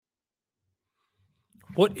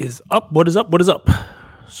What is up? What is up? What is up?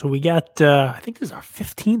 So we got, I think this is our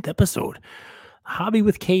 15th episode. Hobby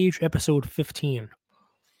with Cage, episode 15.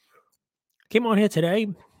 Came on here today.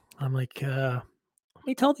 I'm like, let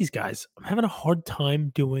me tell these guys, I'm having a hard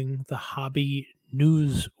time doing the Hobby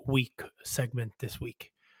News Week segment this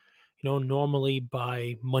week. Normally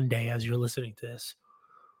by Monday, as you're listening to this,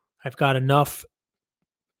 I've got enough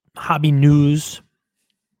hobby news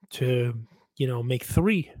to, make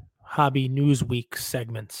 3 Hobby News Week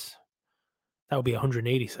segments. That would be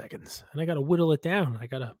 180 seconds. And I got to whittle it down. I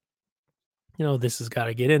got to, this has got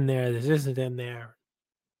to get in there. This isn't in there.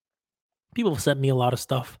 People have sent me a lot of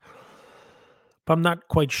stuff, but I'm not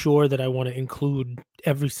quite sure that I want to include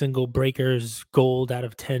every single breaker's gold out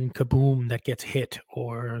of 10 kaboom that gets hit,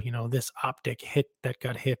 or, this optic hit that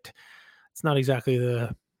got hit. It's not exactly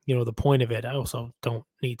the point of it. I also don't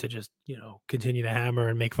need to just, continue to hammer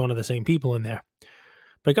and make fun of the same people in there.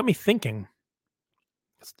 But it got me thinking,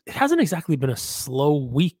 it hasn't exactly been a slow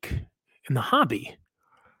week in the hobby.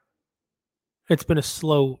 It's been a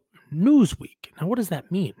slow news week. Now, what does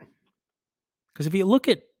that mean? Because if you look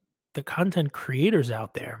at the content creators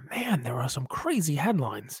out there, man, there are some crazy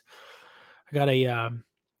headlines. I got a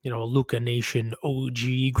Luca Nation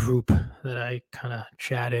OG group that I kind of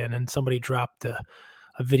chat in, and somebody dropped a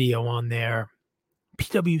video on there.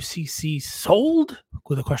 PWCC sold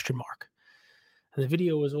with a question mark. And the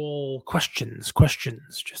video was all questions,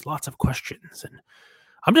 just lots of questions. And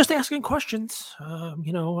I'm just asking questions.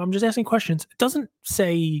 I'm just asking questions. It doesn't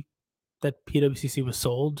say that PWCC was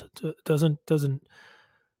sold. It doesn't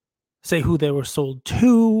say who they were sold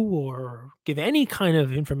to or give any kind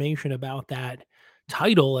of information about that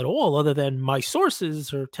title at all, other than my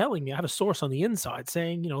sources are telling me. I have a source on the inside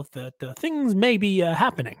saying, that things may be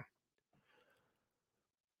happening.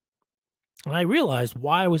 And I realized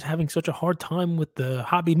why I was having such a hard time with the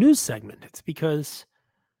hobby news segment. It's because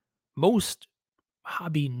most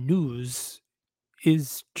hobby news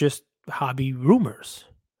is just hobby rumors.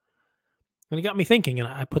 And it got me thinking, and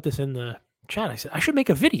I put this in the chat. I said, I should make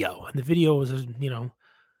a video. And the video was,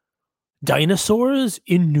 dinosaurs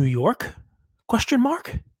in New York? Question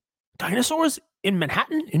mark. Dinosaurs in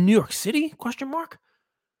Manhattan, in New York City? Question mark.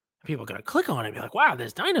 People are going to click on it and be like, wow,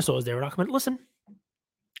 there's dinosaurs there. Listen,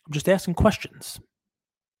 I'm just asking questions.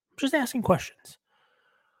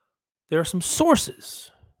 There are some sources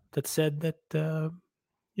that said that,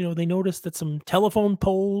 they noticed that some telephone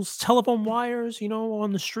poles, telephone wires,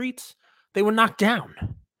 on the streets, they were knocked down.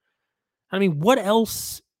 I mean, what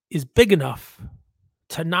else is big enough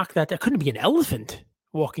to knock that down? Couldn't be an elephant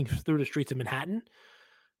walking through the streets of Manhattan.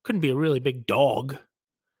 Couldn't be a really big dog.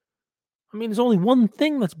 I mean, there's only one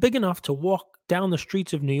thing that's big enough to walk down the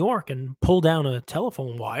streets of New York and pull down a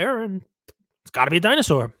telephone wire, and it's got to be a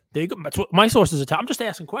dinosaur. There you go. That's what my sources are telling. I'm just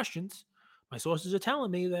asking questions. My sources are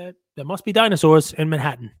telling me that there must be dinosaurs in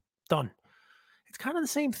Manhattan. Done. It's kind of the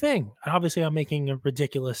same thing. And obviously, I'm making a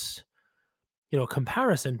ridiculous,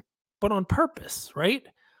 comparison, but on purpose, right?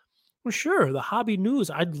 Well, sure, the hobby news,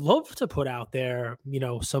 I'd love to put out there,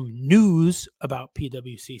 some news about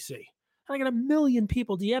PWCC. And I got a million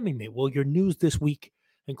people DMing me, will your news this week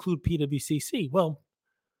include PWCC? Well,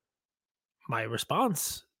 my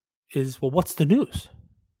response is, well, what's the news?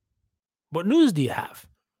 What news do you have?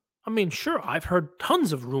 I mean, sure, I've heard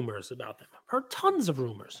tons of rumors about them. I've heard tons of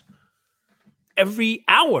rumors. Every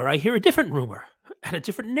hour, I hear a different rumor and a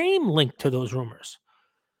different name linked to those rumors.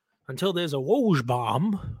 Until there's a Woj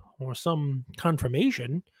bomb or some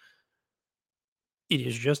confirmation, it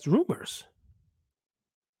is just rumors,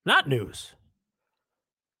 not news.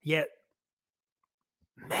 Yet,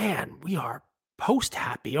 man, we are post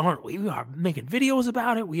happy, aren't we? We are making videos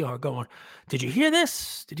about it. We are going, did you hear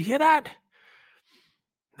this? Did you hear that?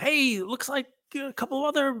 Hey, looks like a couple of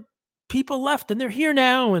other people left and they're here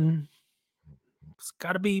now, and it's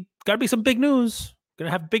gotta be some big news.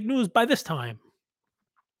 Gonna have big news by this time.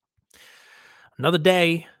 Another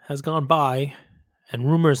day has gone by and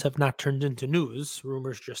rumors have not turned into news.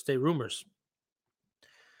 Rumors just stay rumors.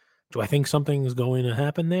 Do I think something is going to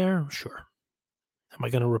happen there? Sure. Am I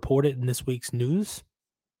going to report it in this week's news?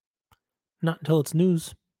 Not until it's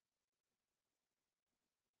news.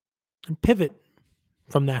 And pivot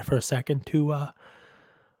from that for a second to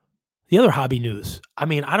the other hobby news. I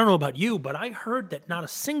mean, I don't know about you, but I heard that not a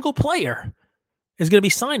single player is going to be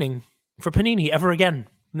signing for Panini ever again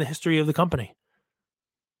in the history of the company.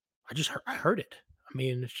 I heard it. I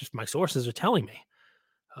mean, it's just my sources are telling me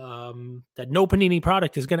that no Panini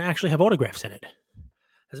product is going to actually have autographs in it.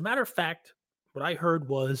 As a matter of fact, what I heard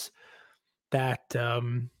was that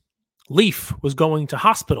Leaf was going to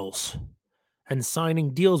hospitals and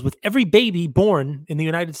signing deals with every baby born in the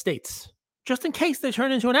United States. just in case they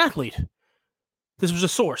turn into an athlete. This was a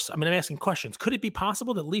source. I mean, I'm asking questions. Could it be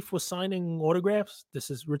possible that Leaf was signing autographs?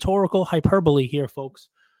 This is rhetorical hyperbole here, folks.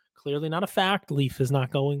 Clearly not a fact. Leaf is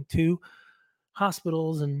not going to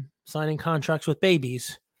hospitals and signing contracts with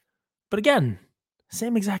babies. But again,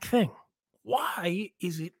 same exact thing. Why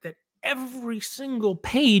is it that every single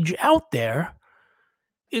page out there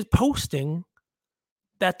is posting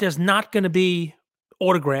that there's not going to be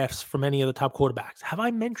autographs from any of the top quarterbacks? Have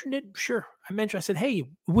I mentioned it? Sure. I said, hey, it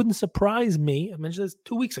wouldn't surprise me. I mentioned this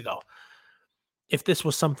 2 weeks ago. If this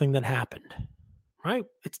was something that happened, right?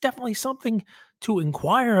 It's definitely something to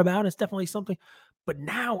inquire about. It's definitely something. But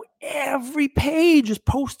now every page is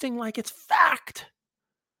posting like it's fact.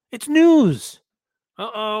 It's news.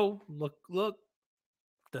 Uh-oh, look.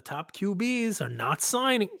 The top QBs are not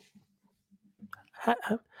signing.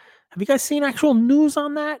 Have you guys seen actual news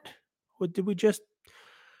on that? Or did we just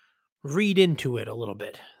read into it a little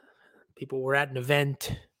bit? People were at an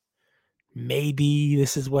event. Maybe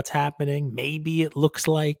this is what's happening. Maybe it looks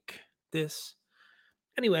like this.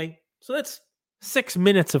 Anyway, so that's 6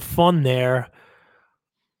 minutes of fun there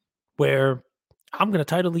where I'm going to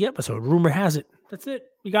title the episode, Rumor Has It. That's it.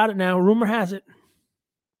 You got it now. Rumor has it.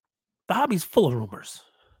 The hobby's full of rumors.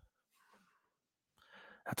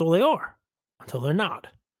 That's all they are until they're not.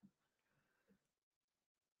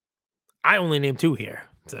 I only named 2 here.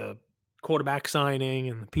 The quarterback signing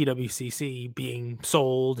and the PWCC being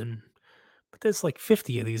sold. But there's like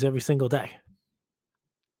 50 of these every single day.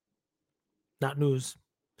 Not news.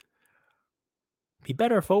 Be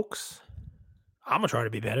better, folks. I'm going to try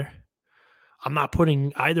to be better. I'm not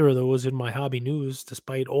putting either of those in my hobby news,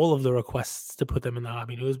 despite all of the requests to put them in the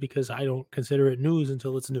hobby news, because I don't consider it news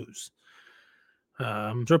until it's news.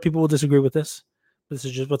 I'm sure people will disagree with this. This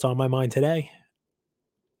is just what's on my mind today.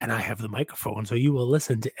 And I have the microphone, so you will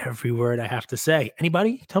listen to every word I have to say.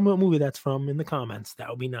 Anybody? Tell me what movie that's from in the comments. That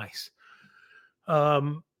would be nice.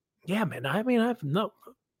 Yeah, man. I mean, I have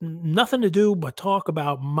nothing to do but talk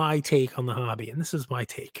about my take on the hobby. And this is my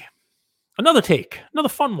take. Another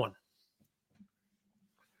fun one.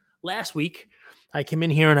 Last week, I came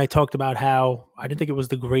in here and I talked about how I didn't think it was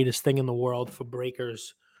the greatest thing in the world for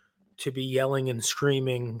breakers to be yelling and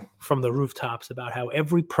screaming from the rooftops about how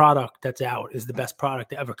every product that's out is the best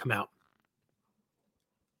product to ever come out.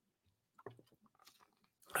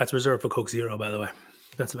 That's reserved for Coke Zero, by the way.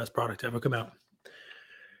 That's the best product to ever come out.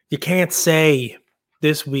 You can't say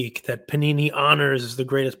this week that Panini Honors is the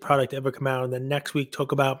greatest product to ever come out, and then next week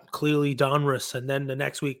talk about Clearly Donruss, and then the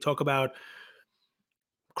next week talk about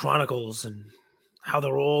Chronicles and how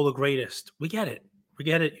they're all the greatest. We get it.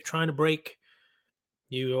 You're trying to break.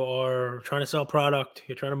 You are trying to sell product.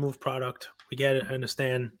 You're trying to move product. We get it. I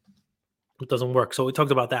understand. It doesn't work. So we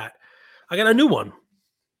talked about that. I got a new one.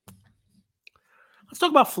 Let's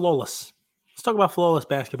talk about Flawless. Let's talk about Flawless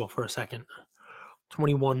basketball for a second.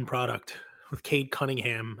 21 product with Cade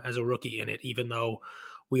Cunningham as a rookie in it, even though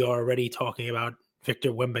we are already talking about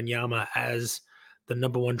Victor Wembanyama as the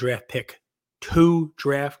number 1 draft pick 2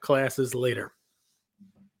 draft classes later.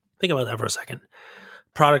 Think about that for a second.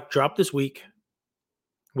 Product dropped this week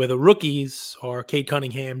where the rookies are Cade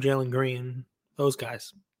Cunningham, Jalen Green, those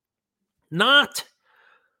guys. Not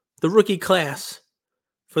the rookie class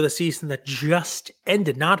for the season that just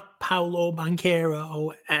ended. Not Paolo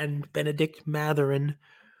Banchero and Benedict Mathurin,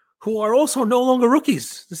 who are also no longer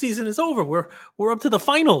rookies. The season is over. We're up to the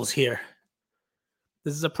finals here.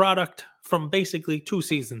 This is a product from basically 2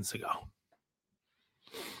 seasons ago.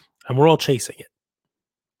 And we're all chasing it.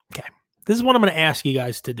 Okay. This is what I'm going to ask you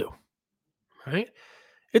guys to do. All right?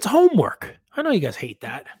 It's homework. I know you guys hate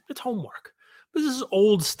that. It's homework. This is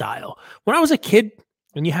old style. When I was a kid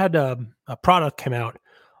and you had a product come out,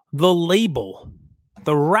 the label,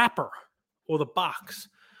 the wrapper, or the box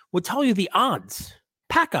would tell you the odds,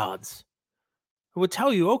 pack odds. It would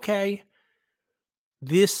tell you, okay,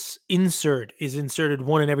 this insert is inserted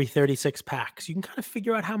 1 in every 36 packs. You can kind of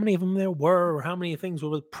figure out how many of them there were or how many things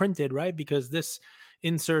were printed, right? Because this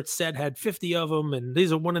insert set had 50 of them and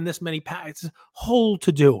these are 1 in this many packs. It's a whole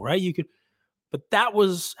to do, right? But that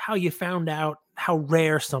was how you found out how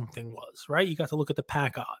rare something was, right? You got to look at the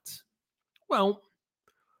pack odds. Well,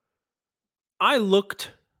 I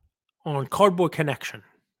looked on Cardboard Connection,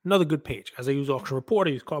 another good page. As I use Auction Report,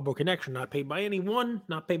 I use Cardboard Connection, not paid by anyone,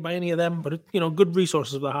 not paid by any of them, but good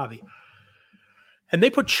resources of the hobby. And they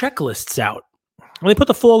put checklists out. And they put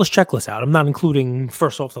the Flawless checklist out. I'm not including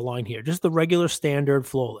first off the line here, just the regular standard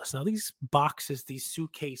Flawless. Now these boxes, these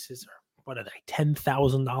suitcases are, what are they,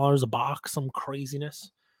 $10,000 a box, some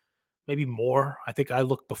craziness. Maybe more. I think I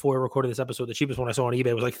looked before I recorded this episode. The cheapest one I saw on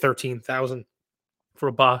eBay was like $13,000 for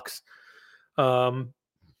a box.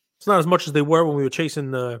 It's not as much as they were when we were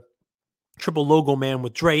chasing the triple logo man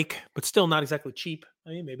with Drake, but still not exactly cheap.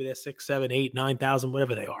 I mean, maybe they're 6, 7, 8, 9,000,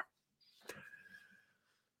 whatever they are.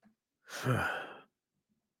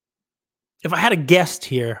 If I had a guest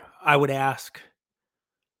here, I would ask,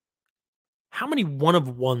 how many one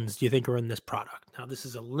of ones do you think are in this product? Now, this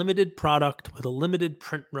is a limited product with a limited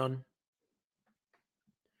print run.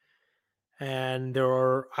 And there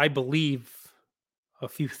are, I believe, a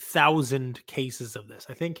few thousand cases of this.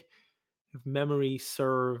 I think, if memory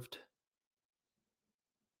served,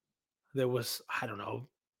 there was, I don't know,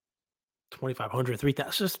 2,500,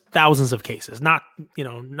 3,000, just thousands of cases, not,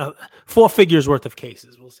 no, 4 figures worth of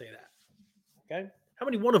cases. We'll say that. Okay. How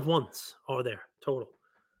many one of ones are there total?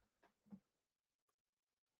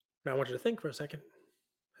 Now I want you to think for a second,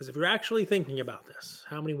 because if you're actually thinking about this,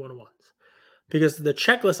 how many one of ones? Because the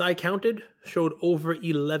checklist I counted showed over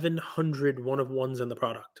 1,100 one of ones in the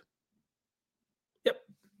product. Yep.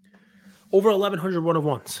 Over 1,100 one of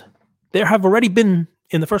ones. There have already been,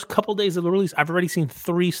 in the first couple days of the release, I've already seen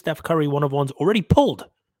 3 Steph Curry one of ones already pulled,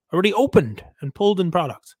 already opened and pulled in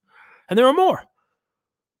products. And there are more.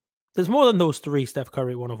 There's more than those 3 Steph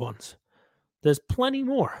Curry one of ones. There's plenty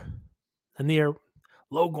more. And they're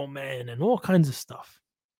logo man and all kinds of stuff.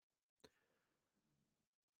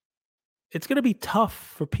 It's going to be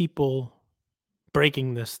tough for people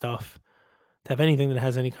breaking this stuff to have anything that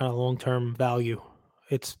has any kind of long-term value.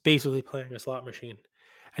 It's basically playing a slot machine.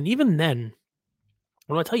 And even then,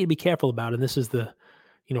 what I tell you to be careful about, and this is the,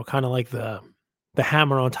 kind of like the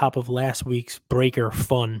hammer on top of last week's breaker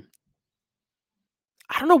fun.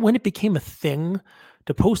 I don't know when it became a thing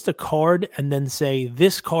to post a card and then say,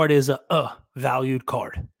 this card is a valued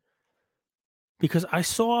card. Because I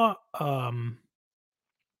saw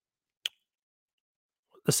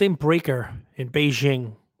the same breaker in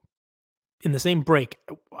Beijing, in the same break.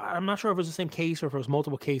 I'm not sure if it was the same case or if it was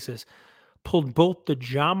multiple cases, pulled both the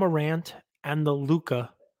Ja Morant and the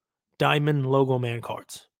Luka Diamond Logo Man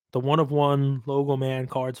cards. The one of one Logo Man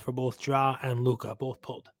cards for both Ja and Luka, both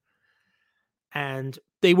pulled. And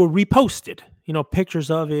they were reposted, pictures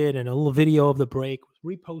of it and a little video of the break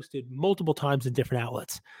was reposted multiple times in different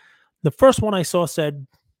outlets. The first one I saw said,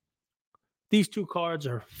 these 2 cards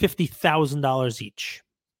are $50,000 each.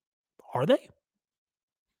 Are they?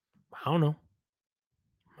 I don't know.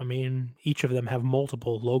 I mean, each of them have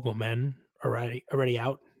multiple logo men already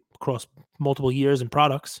out across multiple years and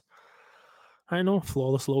products. I know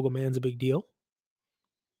flawless logo man's a big deal.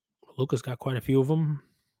 Luka's got quite a few of them.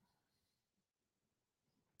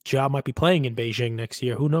 Ja might be playing in Beijing next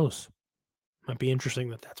year. Who knows? Might be interesting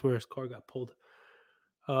that's where his car got pulled.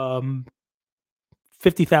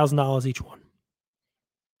 $50,000 each one.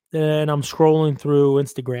 Then I'm scrolling through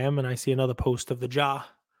Instagram and I see another post of the Ja.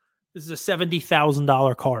 This is a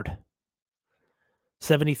 $70,000 card.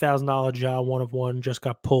 $70,000 Ja one of one just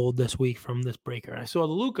got pulled this week from this breaker. I saw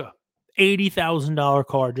the Luka $80,000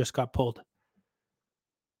 card just got pulled.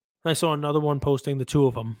 I saw another one posting the 2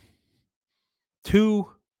 of them. 2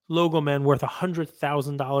 logo men worth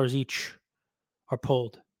 $100,000 each are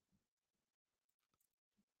pulled.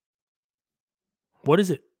 What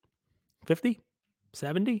is it? 50?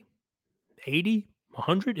 70? 80?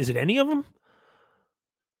 100? Is it any of them?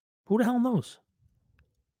 Who the hell knows?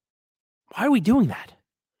 Why are we doing that?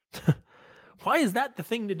 Why is that the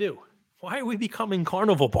thing to do? Why are we becoming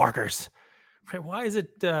carnival barkers? Right? Why is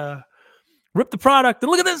it rip the product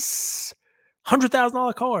and look at this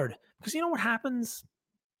 $100,000 card? Because you know what happens?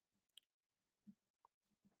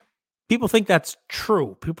 People think that's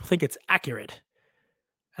true. People think it's accurate.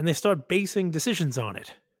 And they start basing decisions on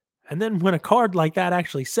it. And then when a card like that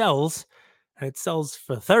actually sells, and it sells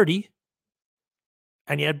for 30,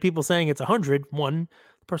 and you had people saying it's 100, one,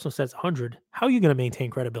 the person who says 100, how are you going to maintain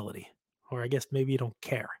credibility? Or I guess maybe you don't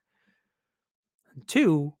care. And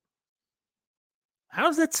 2, how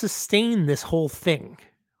does that sustain this whole thing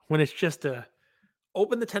when it's just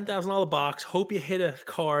open the $10,000 box, hope you hit a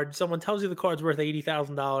card, someone tells you the card's worth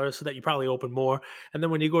 $80,000 so that you probably open more, and then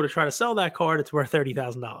when you go to try to sell that card, it's worth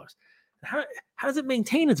 $30,000. How does it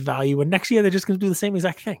maintain its value when next year they're just going to do the same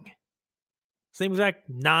exact thing? Same exact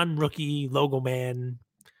non-rookie logo man.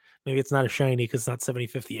 Maybe it's not as shiny because it's not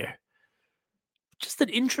 75th year. Just an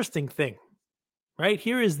interesting thing, right?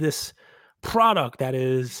 Here is this product that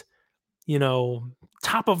is,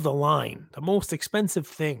 top of the line, the most expensive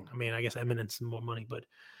thing. I mean, I guess Eminence and more money, but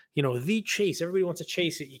the chase. Everybody wants to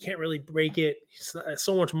chase it. You can't really break it. It's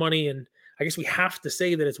so much money, and I guess we have to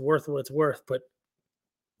say that it's worth what it's worth. But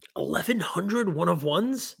 1,100 one of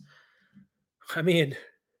ones. I mean,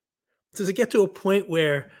 does it get to a point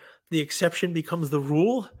where the exception becomes the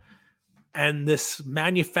rule? and this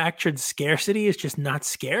manufactured scarcity is just not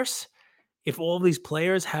scarce, if all these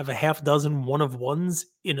players have a half dozen one of ones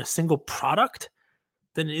in a single product,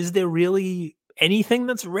 then is there really anything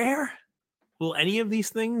that's rare? Will any of these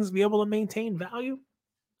things be able to maintain value?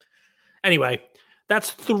 Anyway,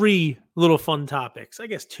 that's 3 little fun topics. I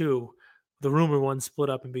guess 2. The rumor one split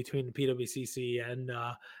up in between the PWCC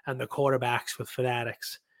and the quarterbacks with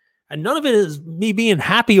Fanatics. And none of it is me being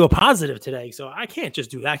happy or positive today. So I can't just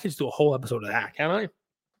do that. I can just do a whole episode of that, can I?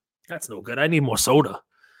 That's no good. I need more soda.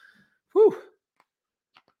 Whew.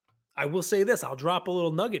 I will say this. I'll drop a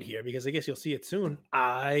little nugget here because I guess you'll see it soon.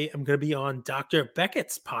 I am going to be on Dr.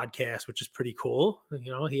 Beckett's podcast, which is pretty cool.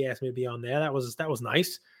 You know, he asked me to be on there. That was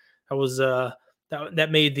nice. That was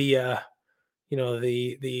that made the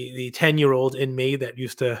the 10-year-old in me that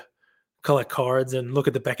used to collect cards and look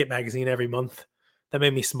at the Beckett magazine every month. That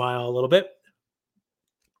made me smile a little bit.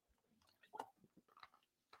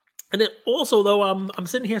 And then also, though, I'm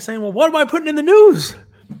sitting here saying, well, what am I putting in the news?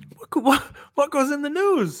 What goes in the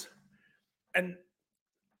news? And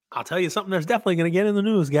I'll tell you something that's definitely going to get in the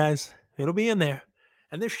news, guys. It'll be in there.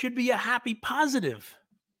 And there should be a happy positive.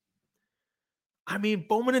 I mean,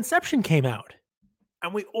 Bowman Inception came out.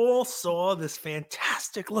 And we all saw this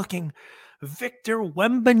fantastic looking Victor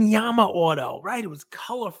Wembanyama auto, right? It was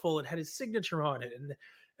colorful. It had his signature on it. And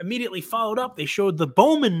immediately followed up, they showed the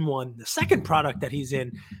Bowman one, the second product that he's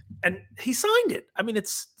in. And he signed it. I mean,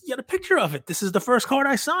 you got a picture of it. This is the first card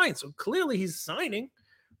I signed. So clearly he's signing,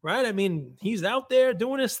 right? I mean, he's out there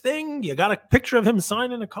doing his thing. You got a picture of him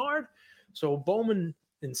signing a card. So Bowman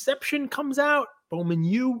Inception comes out, Bowman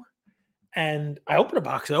U. And I opened a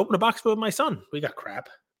box. I opened a box with my son. We got crap.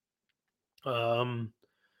 We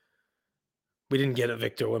didn't get a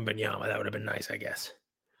Victor Wembanyama. That would have been nice, I guess.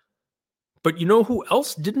 But you know who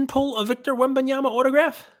else didn't pull a Victor Wembanyama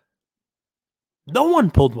autograph? No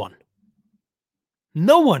one pulled one.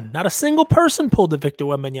 No one. Not a single person pulled a Victor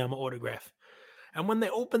Wembanyama autograph. And when they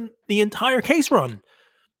open the entire case run,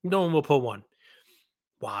 no one will pull one.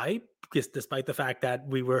 Why? Because despite the fact that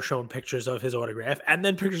we were shown pictures of his autograph and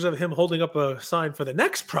then pictures of him holding up a sign for the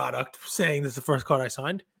next product saying this is the first card I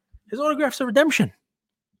signed, his autograph's a redemption.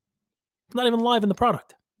 It's not even live in the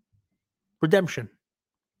product. Redemption.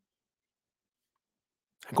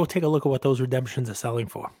 And go take a look at what those redemptions are selling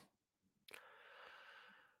for.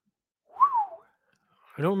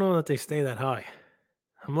 I don't know that they stay that high.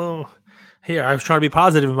 Well, here, I was trying to be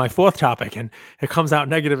positive in my 4th topic, and it comes out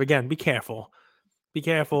negative again. Be careful. Be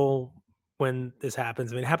careful when this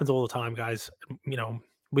happens. I mean, it happens all the time, guys. You know,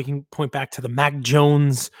 we can point back to the Mac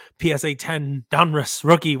Jones PSA 10 Donruss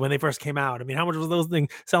rookie when they first came out. I mean, how much was those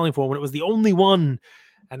things selling for when it was the only one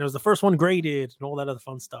and it was the first one graded and all that other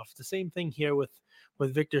fun stuff? It's the same thing here with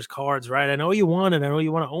Victor's cards, right? I know you want it. I know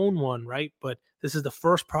you want to own one, right? But this is the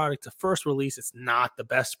first product, the first release. It's not the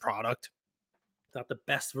best product. It's not the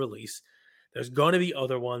best release. There's going to be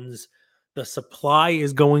other ones. The supply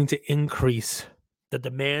is going to increase. The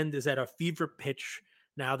demand is at a fever pitch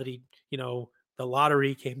now that the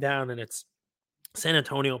lottery came down and it's San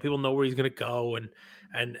Antonio. People know where he's going to go and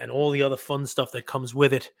all the other fun stuff that comes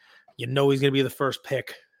with it. You know he's going to be the first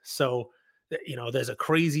pick. So, there's a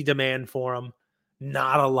crazy demand for him.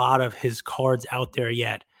 Not a lot of his cards out there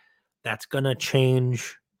yet. That's going to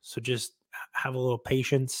change. So just have a little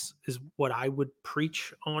patience is what I would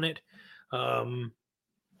preach on it.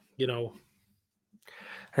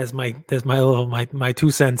 There's my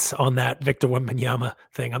 2 cents on that Victor Wembanyama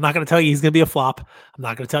thing. I'm not going to tell you he's going to be a flop. I'm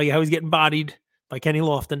not going to tell you how he's getting bodied by Kenny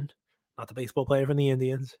Lofton, not the baseball player from the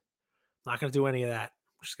Indians. I'm not going to do any of that.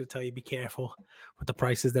 I'm just going to tell you be careful with the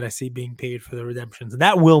prices that I see being paid for the redemptions. And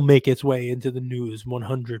that will make its way into the news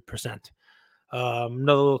 100%.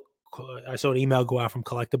 I saw an email go out from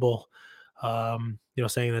Collectible,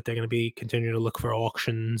 saying that they're going to be continuing to look for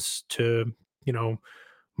auctions to,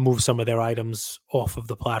 move some of their items off of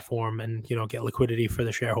the platform and, get liquidity for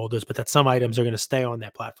the shareholders, but that some items are going to stay on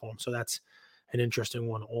that platform. So that's an interesting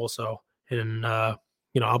one also. And,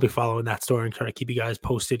 I'll be following that story and trying to keep you guys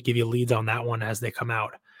posted, give you leads on that one as they come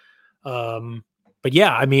out. But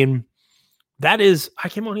yeah, I mean, I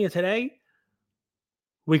came on here today.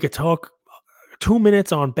 We could talk 2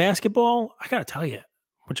 minutes on basketball. I got to tell you,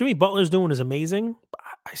 what Jimmy Butler's doing is amazing.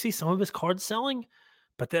 I see some of his cards selling,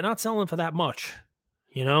 but they're not selling for that much.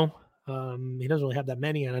 He doesn't really have that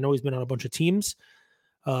many, and I know he's been on a bunch of teams.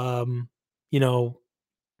 If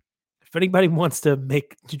anybody wants to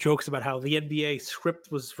make jokes about how the NBA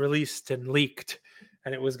script was released and leaked,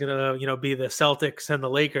 and it was gonna, be the Celtics and the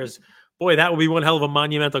Lakers, boy, that would be one hell of a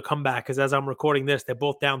monumental comeback. Because as I'm recording this, they're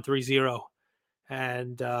both down 3-0,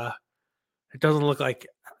 and it doesn't look like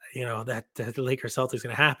that the Lakers Celtics is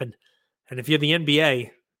gonna happen. And if you're the NBA,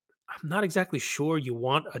 I'm not exactly sure you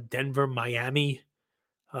want a Denver Miami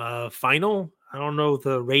final. I don't know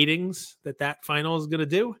the ratings that final is going to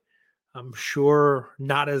do. I'm sure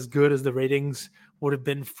not as good as the ratings would have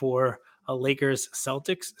been for a Lakers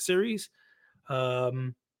Celtics series.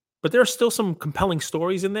 But there are still some compelling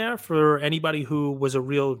stories in there for anybody who was a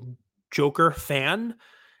real Joker fan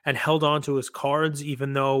and held on to his cards,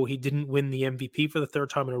 even though he didn't win the MVP for the third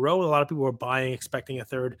time in a row. A lot of people were buying, expecting a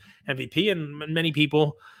third MVP, and many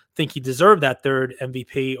people think he deserved that third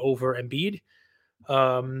MVP over Embiid.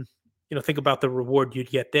 Think about the reward you'd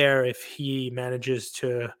get there if he manages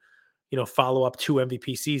to, follow up 2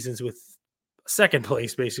 MVP seasons with second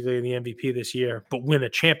place basically in the MVP this year, but win a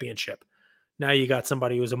championship. Now you got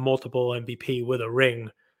somebody who's a multiple MVP with a ring.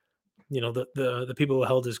 The people who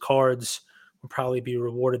held his cards will probably be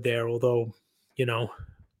rewarded there, although,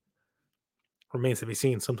 remains to be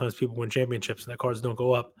seen. Sometimes people win championships and their cards don't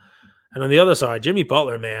go up. And on the other side, Jimmy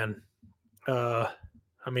Butler, man,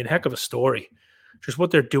 heck of a story. Just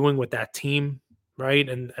what they're doing with that team, right?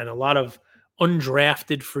 And a lot of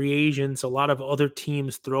undrafted free agents, a lot of other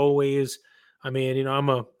teams throwaways. I'm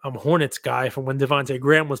a Hornets guy from when Devontae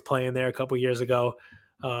Graham was playing there a couple years ago,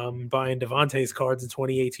 buying Devontae's cards in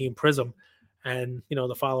 2018 Prism, and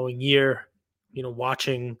the following year,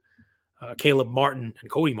 watching Caleb Martin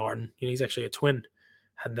and Cody Martin. He's actually a twin,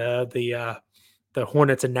 and the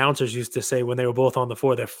Hornets announcers used to say when they were both on the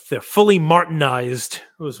floor, they're fully Martinized,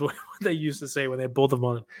 was what they used to say when they both of them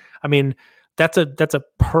on. I mean, that's a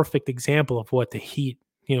perfect example of what the Heat,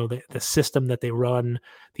 the system that they run,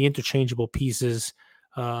 the interchangeable pieces.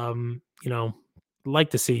 Like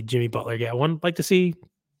to see Jimmy Butler get one. Like to see,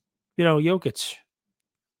 Jokic,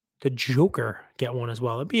 the Joker, get one as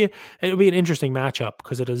well. It'd be an interesting matchup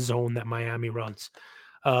because of the zone that Miami runs.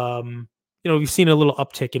 We've seen a little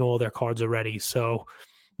uptick in all their cards already, so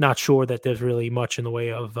not sure that there's really much in the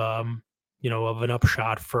way of of an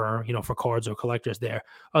upshot for cards or collectors there,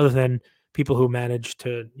 other than people who manage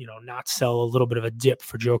to not sell a little bit of a dip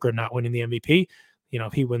for Joker not winning the MVP.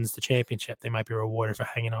 If he wins the championship, they might be rewarded for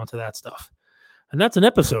hanging on to that stuff. And that's an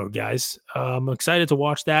episode, guys. I'm excited to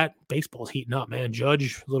watch that. Baseball's heating up, man.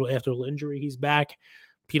 Judge, a little after a little injury, he's back.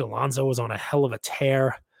 Pete Alonso was on a hell of a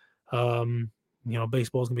tear.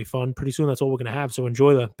 Baseball is going to be fun. Pretty soon, that's all we're going to have. So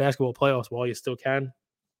enjoy the basketball playoffs while you still can.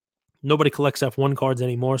 Nobody collects F1 cards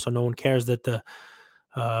anymore, so no one cares that the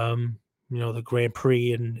Grand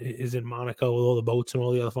Prix is in Monaco with all the boats and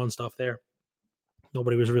all the other fun stuff there.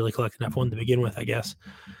 Nobody was really collecting F1 to begin with, I guess.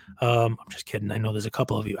 I'm just kidding. I know there's a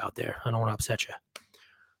couple of you out there. I don't want to upset you.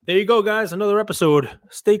 There you go, guys. Another episode.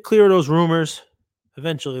 Stay clear of those rumors.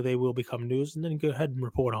 Eventually, they will become news, and then go ahead and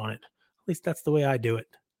report on it. At least that's the way I do it.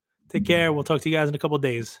 Take care. We'll talk to you guys in a couple of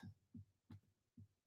days.